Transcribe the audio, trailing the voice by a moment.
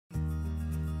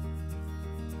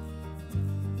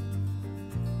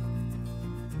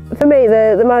For me,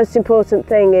 the most important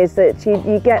thing is that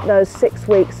you get those 6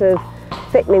 weeks of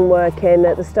thickening work in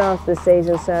at the start of the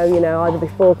season, so you know, either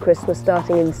before Christmas,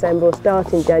 starting in December, or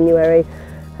starting January.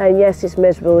 And yes, it's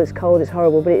miserable, it's cold, it's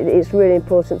horrible, but it's really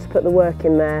important to put the work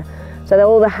in there. So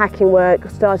all the hacking work,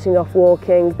 starting off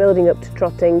walking, building up to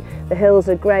trotting. The hills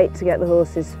are great to get the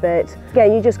horses fit.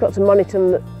 Again, you just got to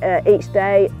monitor them each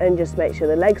day and just make sure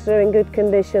the legs are in good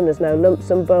condition, there's no lumps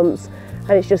and bumps,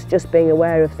 and it's just being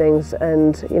aware of things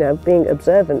and, you know, being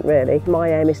observant really. My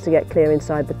aim is to get clear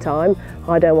inside the time.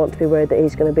 I don't want to be worried that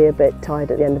he's going to be a bit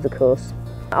tired at the end of the course.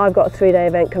 I've got a 3-day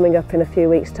event coming up in a few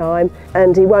weeks' time,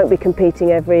 and he won't be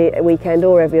competing every weekend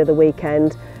or every other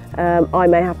weekend. I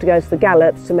may have to go to the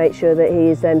gallops to make sure that he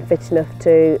is then fit enough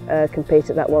to compete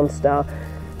at that 1 star.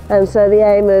 And so the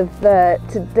aim of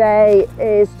today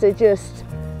is to just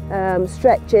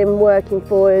stretch him, working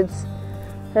forwards,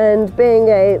 and being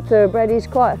a thoroughbred, he's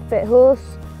quite a fit horse.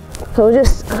 So we'll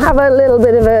just have a little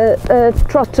bit of a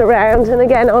trot around, and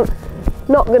again, I'm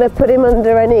not going to put him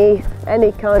under any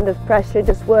kind of pressure,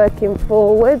 just working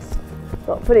forwards,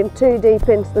 not put him too deep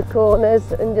into the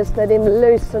corners, and just let him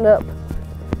loosen up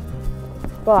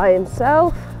by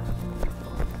himself.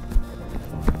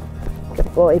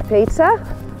 Good boy, Peter.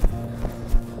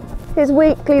 His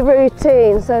weekly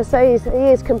routine, so say he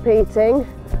is competing,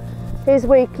 his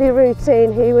weekly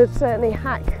routine, he would certainly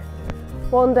hack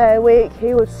 1 day a week,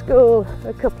 he would school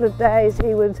a couple of days,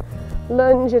 he would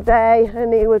lunge a day,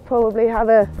 and he would probably have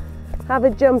a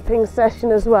jumping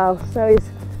session as well. So he's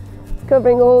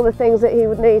covering all the things that he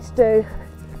would need to do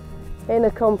in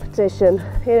a competition.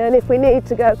 You know, and if we need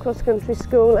to go cross-country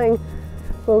schooling,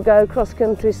 we'll go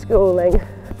cross-country schooling,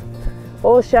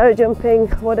 or show jumping,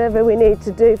 whatever we need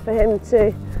to do for him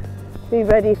to be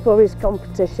ready for his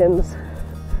competitions.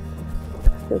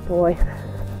 Good boy.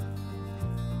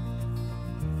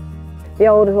 The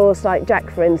older horse like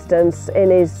Jack, for instance, in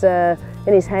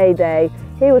his heyday,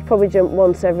 he would probably jump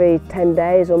once every 10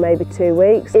 days or maybe 2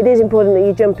 weeks. It is important that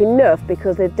you jump enough,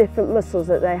 because there are different muscles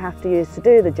that they have to use to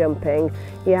do the jumping.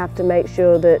 You have to make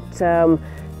sure that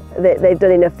they've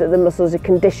done enough that the muscles are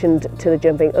conditioned to the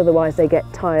jumping, otherwise they get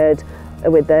tired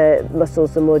with their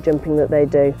muscles the more jumping that they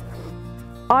do.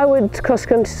 I would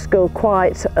cross-country school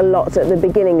quite a lot at the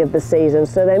beginning of the season,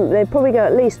 so they probably go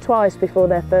at least twice before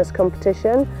their first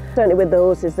competition. Certainly with the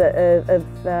horses that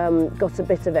have got a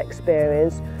bit of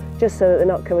experience, just so that they're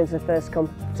not coming to the first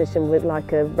competition with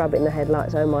like a rabbit in the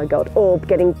headlights, oh my God, or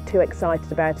getting too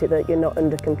excited about it that you're not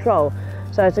under control.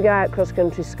 So to go out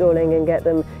cross-country schooling and get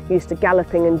them used to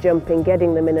galloping and jumping,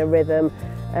 getting them in a rhythm,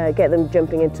 get them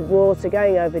jumping into water,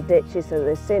 going over ditches so that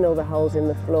they're seeing all the holes in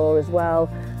the floor as well.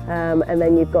 And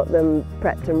then you've got them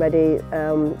prepped and ready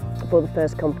for the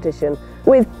first competition.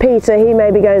 With Peter, he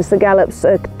may be going to the gallops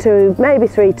 2, maybe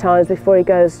 3 times before he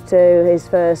goes to his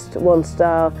first 1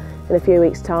 star in a few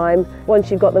weeks' time. Once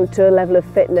you've got them to a level of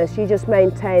fitness, you just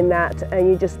maintain that, and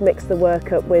you just mix the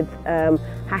work up with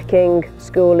hacking,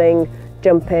 schooling,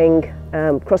 jumping,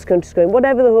 cross-country schooling,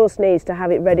 whatever the horse needs to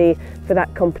have it ready for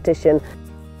that competition.